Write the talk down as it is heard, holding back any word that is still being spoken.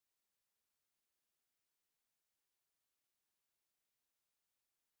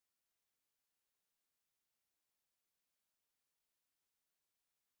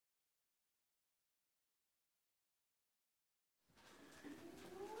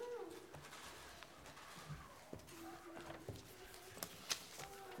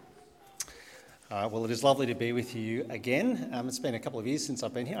Well, it is lovely to be with you again. It's been a couple of years since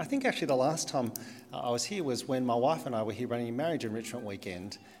I've been here. I think actually the last time I was here was when my wife and I were here running a marriage enrichment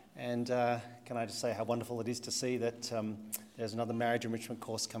weekend. And can I just say how wonderful it is to see that there's another marriage enrichment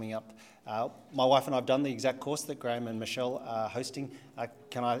course coming up. My wife and I have done the exact course that Graham and Michelle are hosting.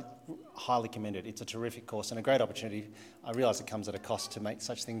 Can I highly commend it? It's a terrific course and a great opportunity. I realise it comes at a cost to make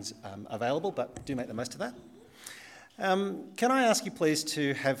such things available, but do make the most of that. Can I ask you please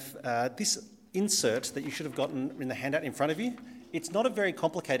to have this insert that you should have gotten in the handout in front of you. It's not a very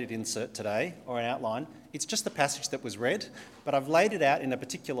complicated insert today or an outline. It's just the passage that was read, but I've laid it out in a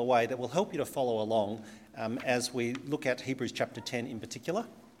particular way that will help you to follow along as we look at Hebrews chapter 10 in particular.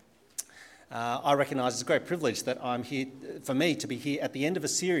 I recognise it's a great privilege that I'm here, for me to be here at the end of a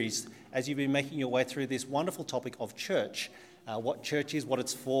series as you've been making your way through this wonderful topic of church, what church is, what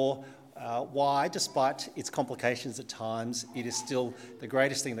it's for, why, despite its complications at times, it is still the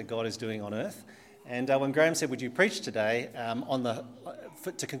greatest thing that God is doing on earth. And when Graham said, would you preach today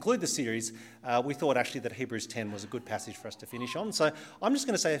to conclude the series, we thought actually that Hebrews 10 was a good passage for us to finish on. So I'm just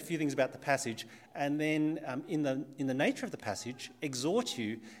going to say a few things about the passage and then in the nature of the passage, exhort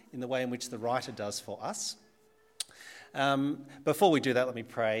you in the way in which the writer does for us. Before we do that, let me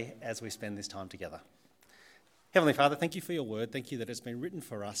pray as we spend this time together. Heavenly Father, thank you for your word. Thank you that it's been written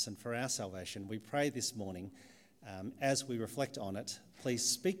for us and for our salvation. We pray this morning, as we reflect on it, please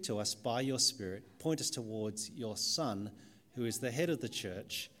speak to us by your Spirit. Point us towards your Son, who is the head of the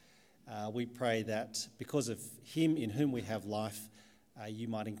church. We pray that because of him in whom we have life, you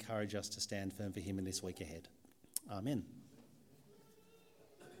might encourage us to stand firm for him in this week ahead. Amen.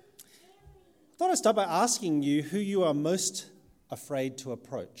 I thought I'd start by asking you who you are most afraid to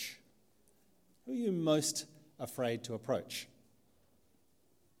approach. Who are you most afraid to approach?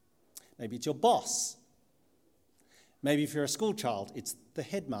 Maybe it's your boss. Maybe if you're a school child, it's the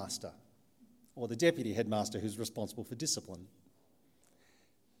headmaster or the deputy headmaster who's responsible for discipline.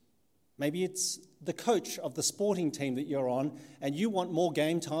 Maybe it's the coach of the sporting team that you're on and you want more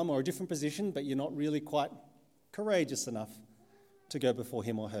game time or a different position, but you're not really quite courageous enough to go before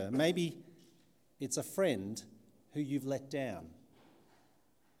him or her. Maybe it's a friend who you've let down.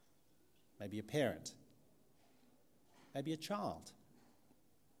 Maybe a parent. Maybe a child.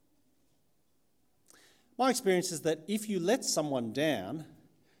 My experience is that if you let someone down,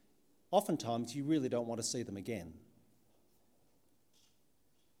 oftentimes you really don't want to see them again.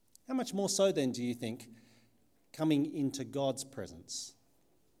 How much more so then do you think coming into God's presence?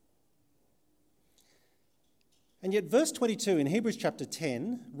 And yet verse 22 in Hebrews chapter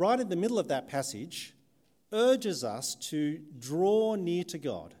 10, right in the middle of that passage, urges us to draw near to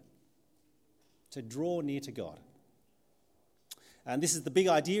God. To draw near to God. And this is the big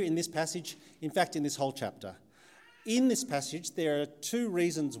idea in this passage, in fact, in this whole chapter. In this passage, there are two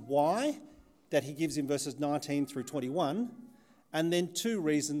reasons why that he gives in verses 19 through 21, and then two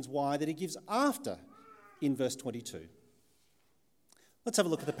reasons why that he gives after in verse 22. Let's have a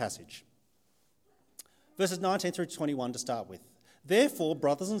look at the passage. Verses 19 through 21 to start with. Therefore,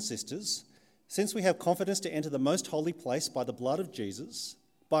 brothers and sisters, since we have confidence to enter the most holy place by the blood of Jesus,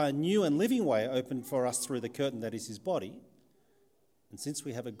 by a new and living way opened for us through the curtain that is his body, and since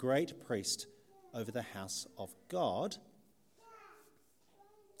we have a great priest over the house of God.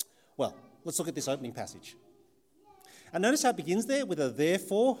 Well, let's look at this opening passage. And notice how it begins there with a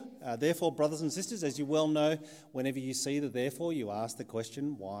therefore. Therefore, brothers and sisters, as you well know, whenever you see the therefore, you ask the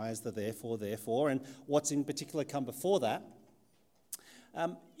question, why is the therefore, and what's in particular come before that?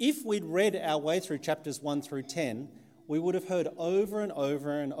 If we'd read our way through chapters 1 through 10, we would have heard over and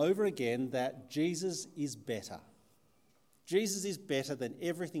over and over again that Jesus is better. Jesus is better than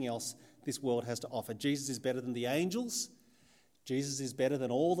everything else this world has to offer. Jesus is better than the angels. Jesus is better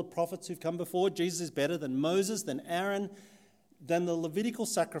than all the prophets who've come before. Jesus is better than Moses, than Aaron, than the Levitical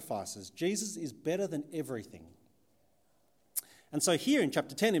sacrifices. Jesus is better than everything. And so here in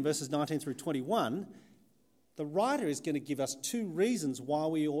chapter 10, in verses 19 through 21, the writer is going to give us two reasons why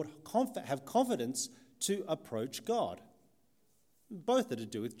we ought have confidence to approach God. Both are to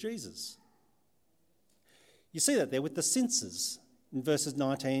do with Jesus. You see that there with the sinces in verses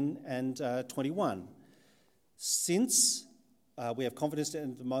 19 and 21. Since we have confidence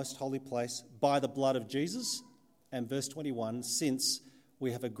in the most holy place by the blood of Jesus, and verse 21, since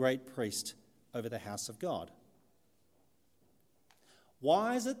we have a great priest over the house of God.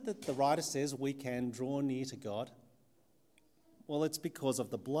 Why is it that the writer says we can draw near to God? Well, it's because of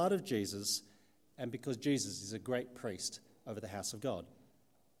the blood of Jesus and because Jesus is a great priest over the house of God.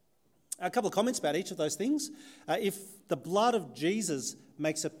 A couple of comments about each of those things. If the blood of Jesus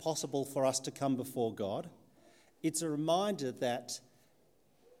makes it possible for us to come before God, it's a reminder that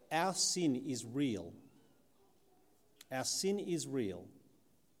our sin is real. Our sin is real.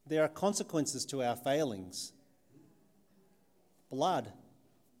 There are consequences to our failings. Blood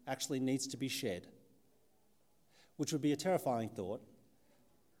actually needs to be shed, which would be a terrifying thought,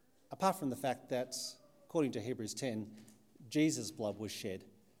 apart from the fact that, according to Hebrews 10, Jesus' blood was shed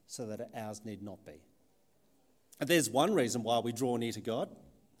so that ours need not be. And there's one reason why we draw near to God,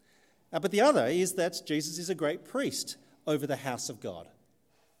 but the other is that Jesus is a great priest over the house of God.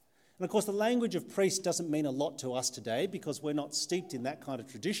 And of course, the language of priest doesn't mean a lot to us today because we're not steeped in that kind of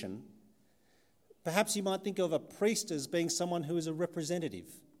tradition. Perhaps you might think of a priest as being someone who is a representative,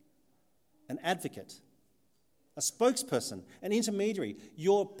 an advocate, a spokesperson, an intermediary,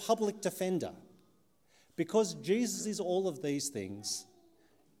 your public defender. Because Jesus is all of these things,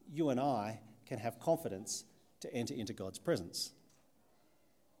 you and I can have confidence to enter into God's presence.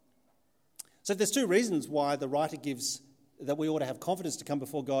 So there's two reasons why the writer gives that we ought to have confidence to come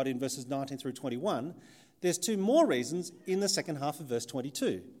before God in verses 19 through 21. There's two more reasons in the second half of verse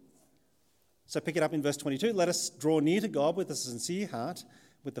 22. So pick it up in verse 22. Let us draw near to God with a sincere heart,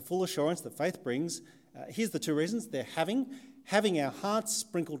 with the full assurance that faith brings. Here's the two reasons. They're having our hearts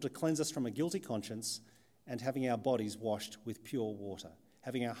sprinkled to cleanse us from a guilty conscience, and having our bodies washed with pure water.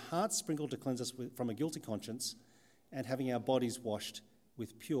 Having our hearts sprinkled to cleanse us from a guilty conscience, and having our bodies washed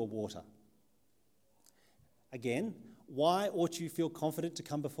with pure water. Again, why ought you feel confident to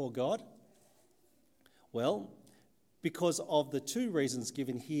come before God? Well, because of the two reasons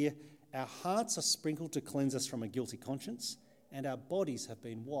given here. Our hearts are sprinkled to cleanse us from a guilty conscience, and our bodies have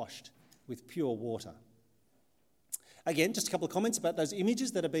been washed with pure water. Again, just a couple of comments about those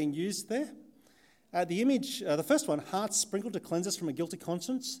images that are being used there. The first one, hearts sprinkled to cleanse us from a guilty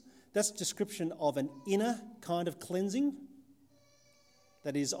conscience, that's a description of an inner kind of cleansing,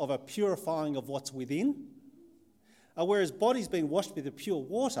 that is, of a purifying of what's within. Whereas bodies being washed with the pure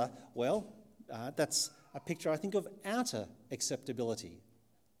water, that's a picture, I think, of outer acceptability,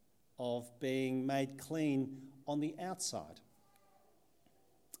 of being made clean on the outside.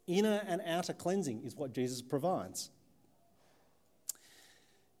 Inner and outer cleansing is what Jesus provides.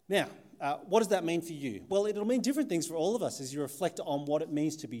 Now, what does that mean for you? Well, it'll mean different things for all of us as you reflect on what it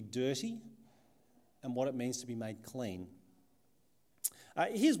means to be dirty and what it means to be made clean.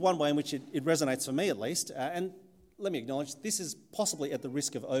 Here's one way in which it resonates for me, at least, and let me acknowledge this is possibly at the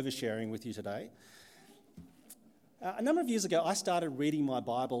risk of oversharing with you today. A number of years ago, I started reading my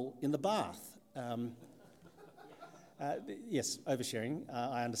Bible in the bath. Yes, oversharing,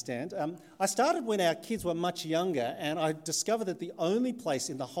 I understand. I started when our kids were much younger, and I discovered that the only place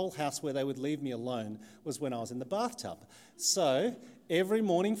in the whole house where they would leave me alone was when I was in the bathtub. So every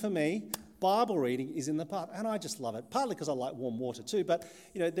morning for me, Bible reading is in the bath, and I just love it, partly because I like warm water too, but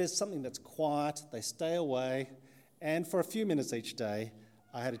there's something that's quiet, they stay away, and for a few minutes each day,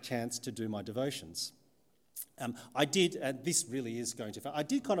 I had a chance to do my devotions. I did, and this really is going too far, I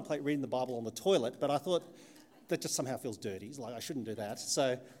did contemplate reading the Bible on the toilet, but I thought that just somehow feels dirty. It's like I shouldn't do that.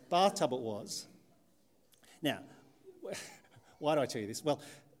 So bathtub it was. Now, why do I tell you this? Well,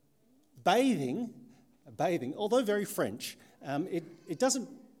 bathing, although very French, it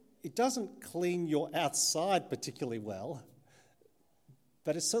doesn't clean your outside particularly well,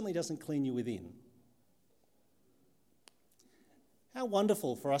 but it certainly doesn't clean you within. How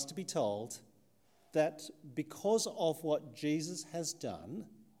wonderful for us to be told that because of what Jesus has done,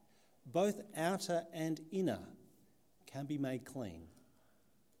 both outer and inner can be made clean.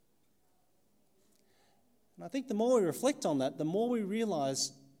 And I think the more we reflect on that, the more we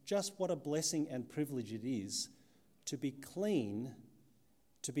realise just what a blessing and privilege it is to be clean,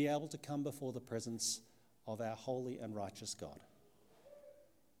 to be able to come before the presence of our holy and righteous God.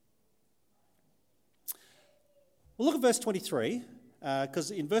 We'll look at verse 23,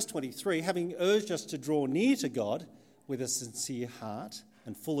 because in verse 23, having urged us to draw near to God with a sincere heart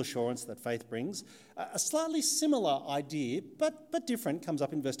and full assurance that faith brings, a slightly similar idea, but different, comes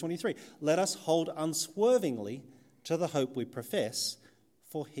up in verse 23. Let us hold unswervingly to the hope we profess,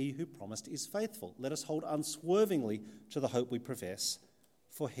 for he who promised is faithful. Let us hold unswervingly to the hope we profess,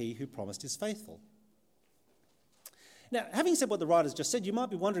 for he who promised is faithful. Now, having said what the writer's just said, you might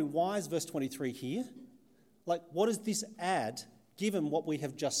be wondering, why is verse 23 here? Like, what does this add, given what we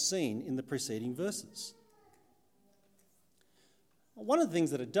have just seen in the preceding verses? One of the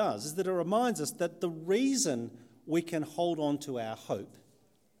things that it does is that it reminds us that the reason we can hold on to our hope,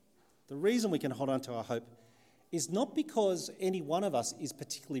 is not because any one of us is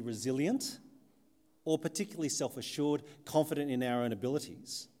particularly resilient or particularly self-assured, confident in our own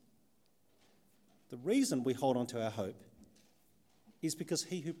abilities. The reason we hold on to our hope is because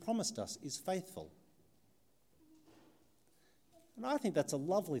he who promised us is faithful. And I think that's a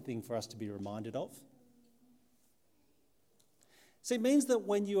lovely thing for us to be reminded of. See, it means that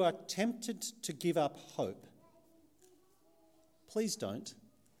when you are tempted to give up hope, please don't.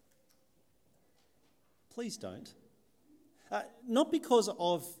 Please don't. Not because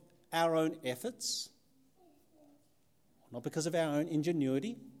of our own efforts, not because of our own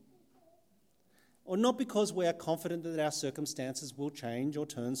ingenuity, or not because we are confident that our circumstances will change or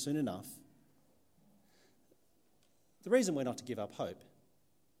turn soon enough. The reason we're not to give up hope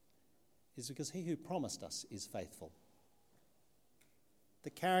is because he who promised us is faithful.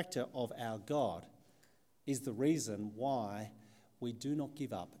 The character of our God is the reason why we do not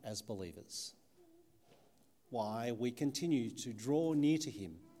give up as believers, why we continue to draw near to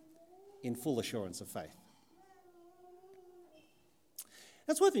him in full assurance of faith.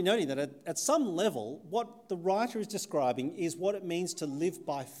 It's worth noting that at some level, what the writer is describing is what it means to live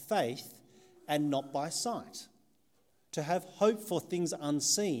by faith and not by sight, to have hope for things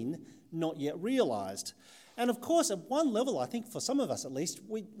unseen, not yet realised. And of course, at one level, I think for some of us at least,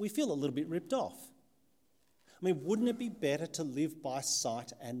 we feel a little bit ripped off. I mean, wouldn't it be better to live by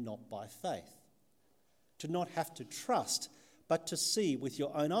sight and not by faith? To not have to trust, but to see with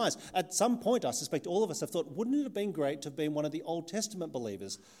your own eyes. At some point, I suspect all of us have thought, wouldn't it have been great to have been one of the Old Testament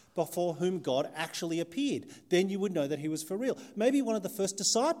believers before whom God actually appeared? Then you would know that he was for real. Maybe one of the first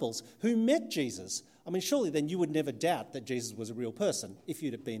disciples who met Jesus. I mean, surely then you would never doubt that Jesus was a real person if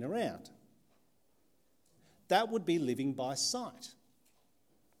you'd have been around. That would be living by sight.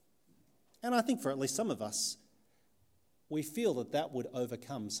 And I think for at least some of us, we feel that that would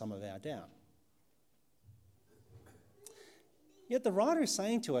overcome some of our doubt. Yet the writer is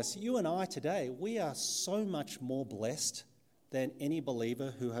saying to us, you and I today, we are so much more blessed than any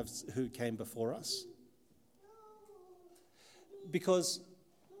believer who came before us. Because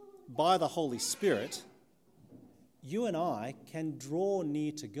by the Holy Spirit, you and I can draw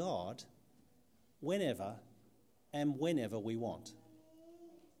near to God whenever and whenever we want.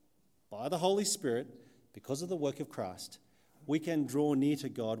 By the Holy Spirit, because of the work of Christ, we can draw near to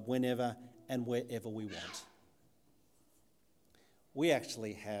God whenever and wherever we want. We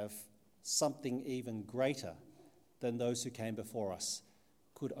actually have something even greater than those who came before us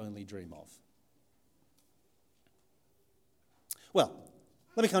could only dream of. Well,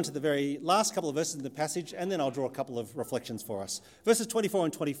 let me come to the very last couple of verses in the passage, and then I'll draw a couple of reflections for us. Verses 24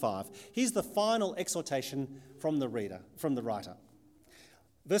 and 25. Here's the final exhortation from the writer.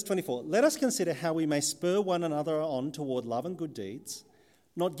 Verse 24, let us consider how we may spur one another on toward love and good deeds,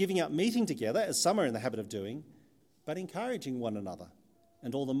 not giving up meeting together, as some are in the habit of doing, but encouraging one another,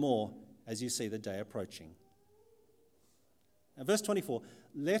 and all the more as you see the day approaching. Now, verse 24,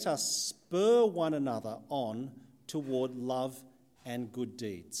 let us spur one another on toward love and good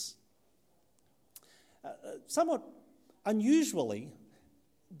deeds. Somewhat unusually,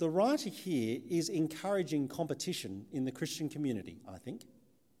 the writer here is encouraging competition in the Christian community, I think.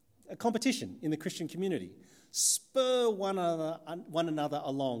 A competition in the Christian community. Spur one another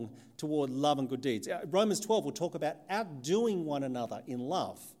along toward love and good deeds. Romans 12 will talk about outdoing one another in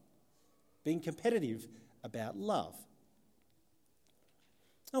love, being competitive about love.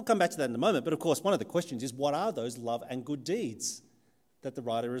 I'll come back to that in a moment, but of course one of the questions is, what are those love and good deeds that the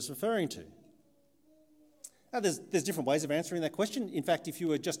writer is referring to? Now, there's different ways of answering that question. In fact, if you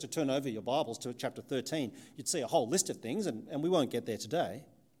were just to turn over your Bibles to chapter 13, you'd see a whole list of things, and we won't get there today.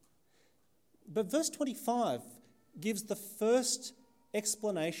 But verse 25 gives the first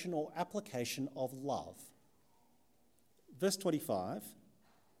explanation or application of love. Verse 25,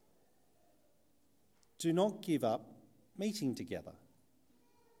 do not give up meeting together.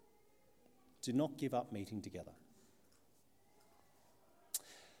 Do not give up meeting together.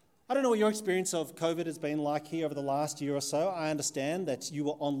 I don't know what your experience of COVID has been like here over the last year or so. I understand that you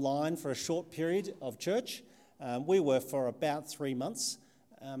were online for a short period of church. We were for about 3 months.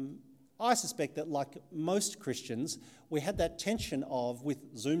 I suspect that, like most Christians, we had that tension of,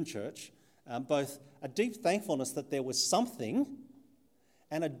 with Zoom church, both a deep thankfulness that there was something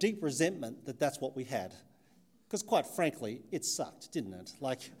and a deep resentment that that's what we had. Because quite frankly, it sucked, didn't it?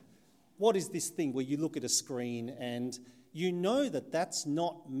 Like, what is this thing where you look at a screen and you know that that's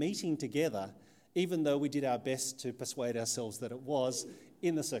not meeting together, even though we did our best to persuade ourselves that it was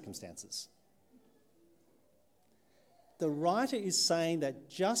in the circumstances? The writer is saying that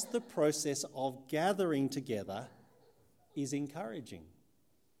just the process of gathering together is encouraging.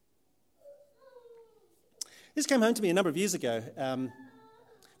 This came home to me a number of years ago.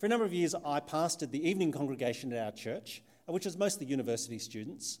 For a number of years, I pastored the evening congregation at our church, which was mostly university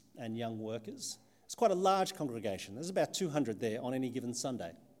students and young workers. It's quite a large congregation. There's about 200 there on any given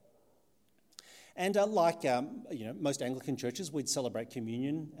Sunday. And most Anglican churches, we'd celebrate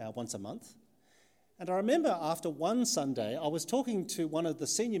communion once a month. And I remember after one Sunday, I was talking to one of the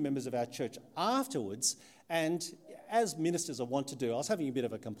senior members of our church afterwards, and as ministers are wont to do, I was having a bit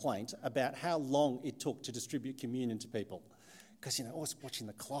of a complaint about how long it took to distribute communion to people. Because, always watching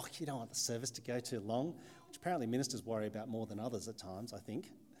the clock, you don't want the service to go too long, which apparently ministers worry about more than others at times, I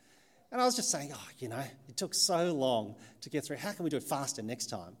think. And I was just saying, it took so long to get through. How can we do it faster next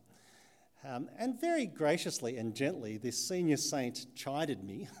time? And very graciously and gently, this senior saint chided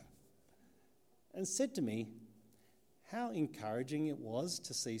me and said to me how encouraging it was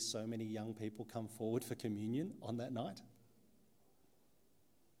to see so many young people come forward for communion on that night.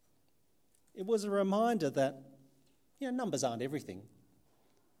 It was a reminder that, numbers aren't everything,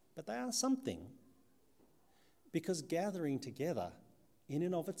 but they are something. Because gathering together, in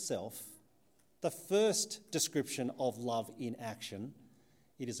and of itself, the first description of love in action,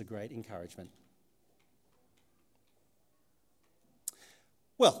 it is a great encouragement.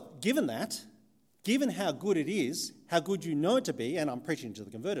 Well, given how good it is, how good you know it to be, and I'm preaching to the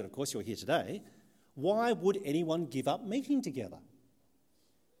converted, of course, you're here today, why would anyone give up meeting together?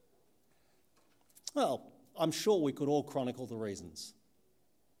 Well, I'm sure we could all chronicle the reasons.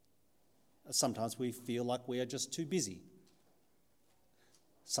 Sometimes we feel like we are just too busy.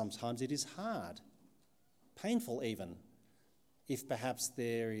 Sometimes it is hard, painful even, if perhaps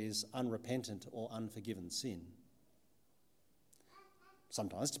there is unrepentant or unforgiven sin.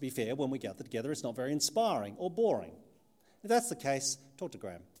 Sometimes, to be fair, when we gather together, it's not very inspiring or boring. If that's the case, talk to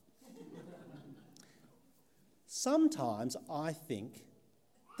Graham. Sometimes I think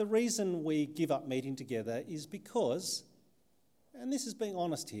the reason we give up meeting together is because, and this is being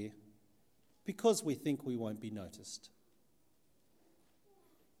honest here, because we think we won't be noticed.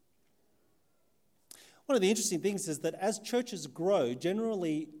 One of the interesting things is that as churches grow,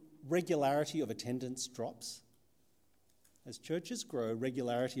 generally regularity of attendance drops. As churches grow,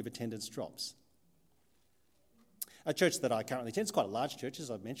 regularity of attendance drops. A church that I currently attend is quite a large church,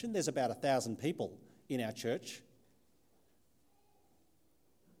 as I've mentioned. There's about 1,000 people in our church.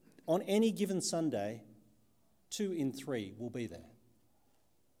 On any given Sunday, 2 in 3 will be there.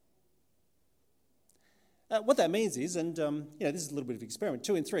 What that means is, and this is a little bit of an experiment,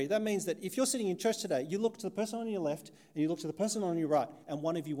 2 in 3, that means that if you're sitting in church today, you look to the person on your left and you look to the person on your right, and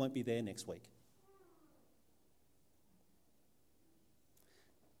one of you won't be there next week.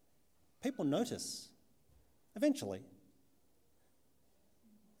 People notice, eventually,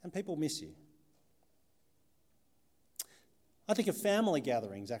 and people miss you. I think of family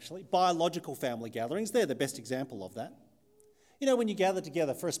gatherings, actually, biological family gatherings. They're the best example of that. When you gather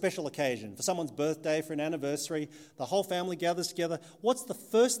together for a special occasion, for someone's birthday, for an anniversary, the whole family gathers together, what's the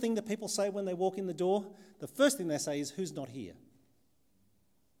first thing that people say when they walk in the door? The first thing they say is, "Who's not here?"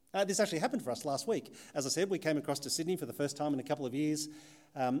 This actually happened for us last week. As I said, we came across to Sydney for the first time in a couple of years.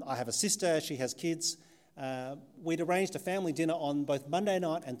 I have a sister, she has kids. We'd arranged a family dinner on both Monday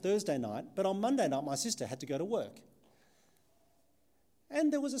night and Thursday night, but on Monday night my sister had to go to work.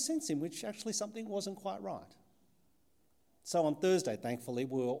 And there was a sense in which actually something wasn't quite right. So on Thursday, thankfully,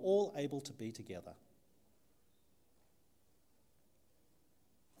 we were all able to be together.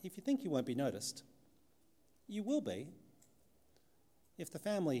 If you think you won't be noticed, you will be if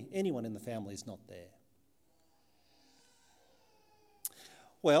anyone in the family is not there.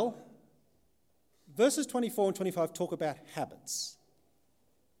 Well, verses 24 and 25 talk about habits.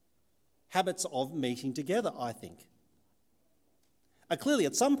 Habits of meeting together, I think. Clearly,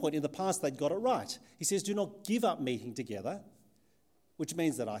 at some point in the past, they'd got it right. He says, do not give up meeting together, which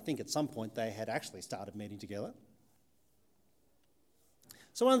means that I think at some point they had actually started meeting together.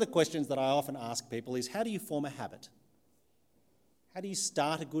 So one of the questions that I often ask people is, how do you form a habit? How do you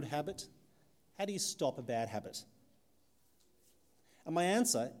start a good habit? How do you stop a bad habit? And my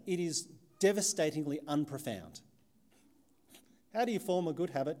answer, it is devastatingly unprofound. How do you form a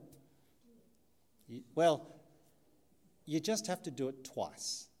good habit? Well, you just have to do it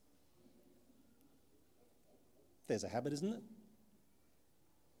twice. There's a habit, isn't it?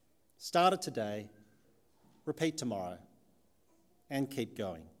 Start it today, repeat tomorrow, and keep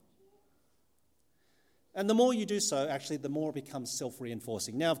going. And the more you do so, actually, the more it becomes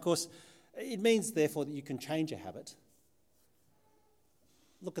self-reinforcing. Now, of course, it means, therefore, that you can change a habit.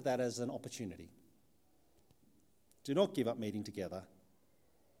 Look at that as an opportunity. Do not give up meeting together,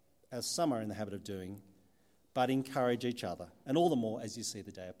 as some are in the habit of doing, but encourage each other, and all the more as you see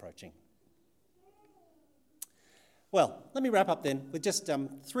the day approaching. Well, let me wrap up then with just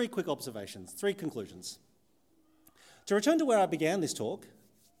 3 quick observations, 3 conclusions. To return to where I began this talk,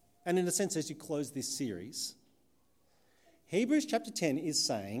 and in a sense as you close this series, Hebrews chapter 10 is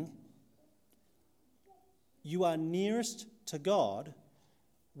saying, you are nearest to God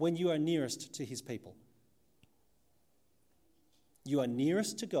when you are nearest to his people. You are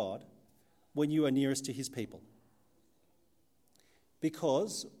nearest to God when you are nearest to his people.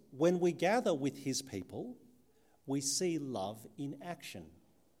 Because when we gather with his people, we see love in action.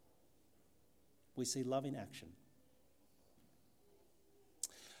 We see love in action.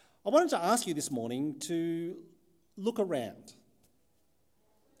 I wanted to ask you this morning to look around.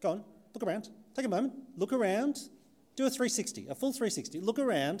 Go on, look around. Take a moment, look around. Do a 360, a full 360. Look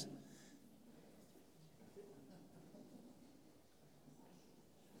around.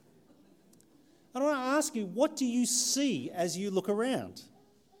 I want to ask you, what do you see as you look around?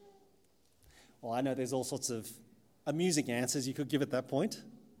 Well, I know there's all sorts of amusing answers you could give at that point.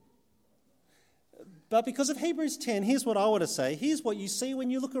 But because of Hebrews 10, here's what I want to say. Here's what you see when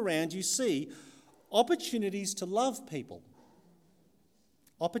you look around. You see opportunities to love people.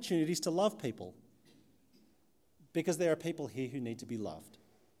 Opportunities to love people. Because there are people here who need to be loved.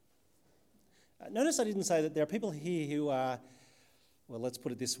 Notice I didn't say that there are people here who are, well, let's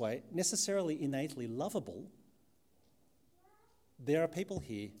put it this way, necessarily innately lovable. There are people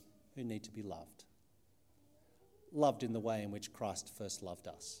here who need to be loved. Loved in the way in which Christ first loved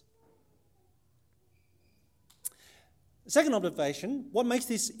us. Second observation, what makes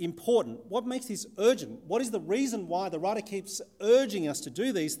this important? What makes this urgent? What is the reason why the writer keeps urging us to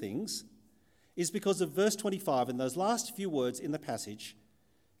do these things? Is because of verse 25 and those last few words in the passage,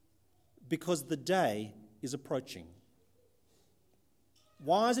 because the day is approaching.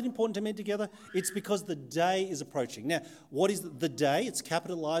 Why is it important to meet together? It's because the day is approaching. Now, what is the day? It's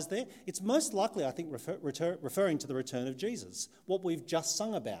capitalised there. It's most likely, I think, referring to the return of Jesus, what we've just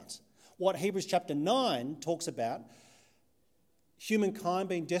sung about. What Hebrews chapter 9 talks about, humankind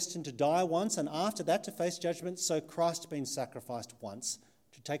being destined to die once and after that to face judgment, so Christ being sacrificed once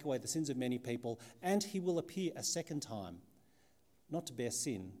to take away the sins of many people, and he will appear a second time, not to bear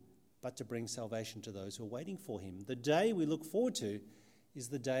sin, but to bring salvation to those who are waiting for him. The day we look forward to is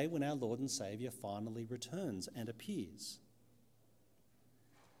the day when our Lord and Saviour finally returns and appears.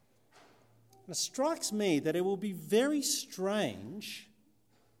 And it strikes me that it will be very strange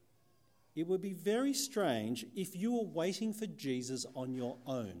if you were waiting for Jesus on your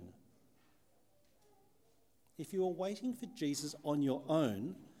own. If you were waiting for Jesus on your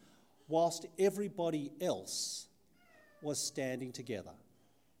own whilst everybody else was standing together.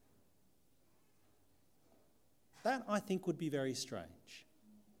 That, I think, would be very strange.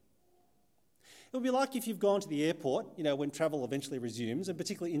 It would be like if you've gone to the airport, when travel eventually resumes, and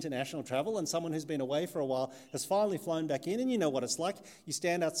particularly international travel, and someone who's been away for a while has finally flown back in, and you know what it's like. You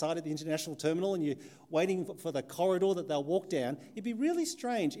stand outside at the international terminal and you're waiting for the corridor that they'll walk down. It'd be really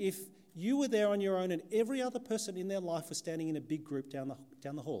strange if you were there on your own and every other person in their life was standing in a big group down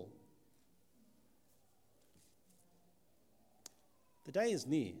the hall. The day is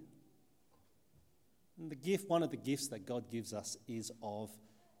near. And one of the gifts that God gives us is of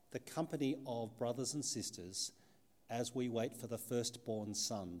the company of brothers and sisters as we wait for the firstborn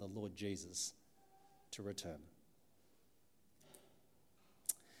Son, the Lord Jesus, to return.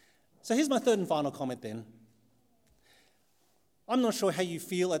 So here's my third and final comment then. I'm not sure how you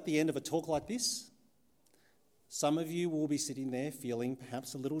feel at the end of a talk like this. Some of you will be sitting there feeling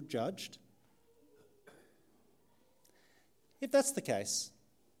perhaps a little judged. If that's the case,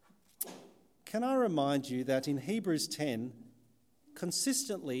 can I remind you that in Hebrews 10,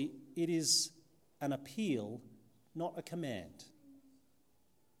 consistently it is an appeal, not a command.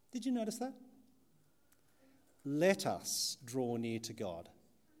 Did you notice that? Let us draw near to God.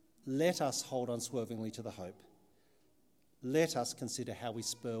 Let us hold unswervingly to the hope. Let us consider how we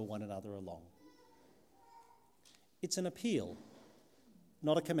spur one another along. It's an appeal,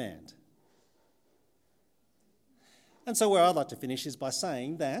 not a command. And so where I'd like to finish is by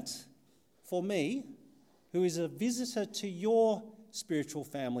saying that for me, who is a visitor to your spiritual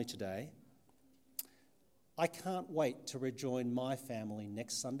family today, I can't wait to rejoin my family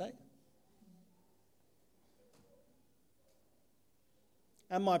next Sunday.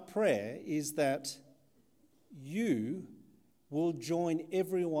 And my prayer is that you will join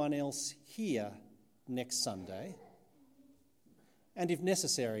everyone else here next Sunday, and if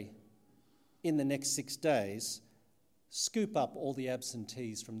necessary, in the next 6 days, scoop up all the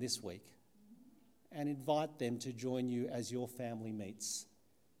absentees from this week and invite them to join you as your family meets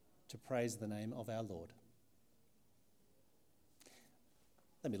to praise the name of our Lord.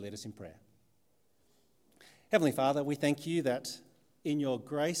 Let me lead us in prayer. Heavenly Father, we thank you that in your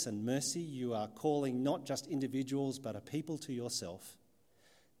grace and mercy you are calling not just individuals but a people to yourself.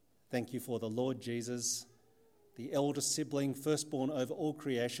 Thank you for the Lord Jesus, the eldest sibling, firstborn over all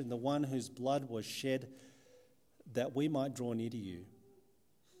creation, the one whose blood was shed that we might draw near to you.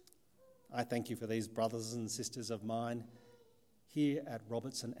 I thank you for these brothers and sisters of mine here at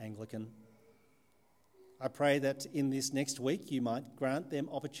Robertson Anglican. I pray that in this next week you might grant them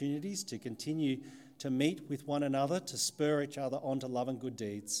opportunities to continue to meet with one another, to spur each other on to love and good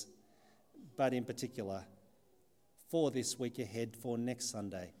deeds, but in particular, for this week ahead, for next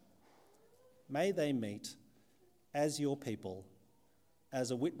Sunday, may they meet as your people,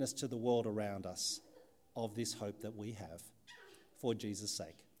 as a witness to the world around us of this hope that we have, for Jesus'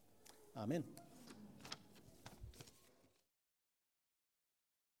 sake. Amen.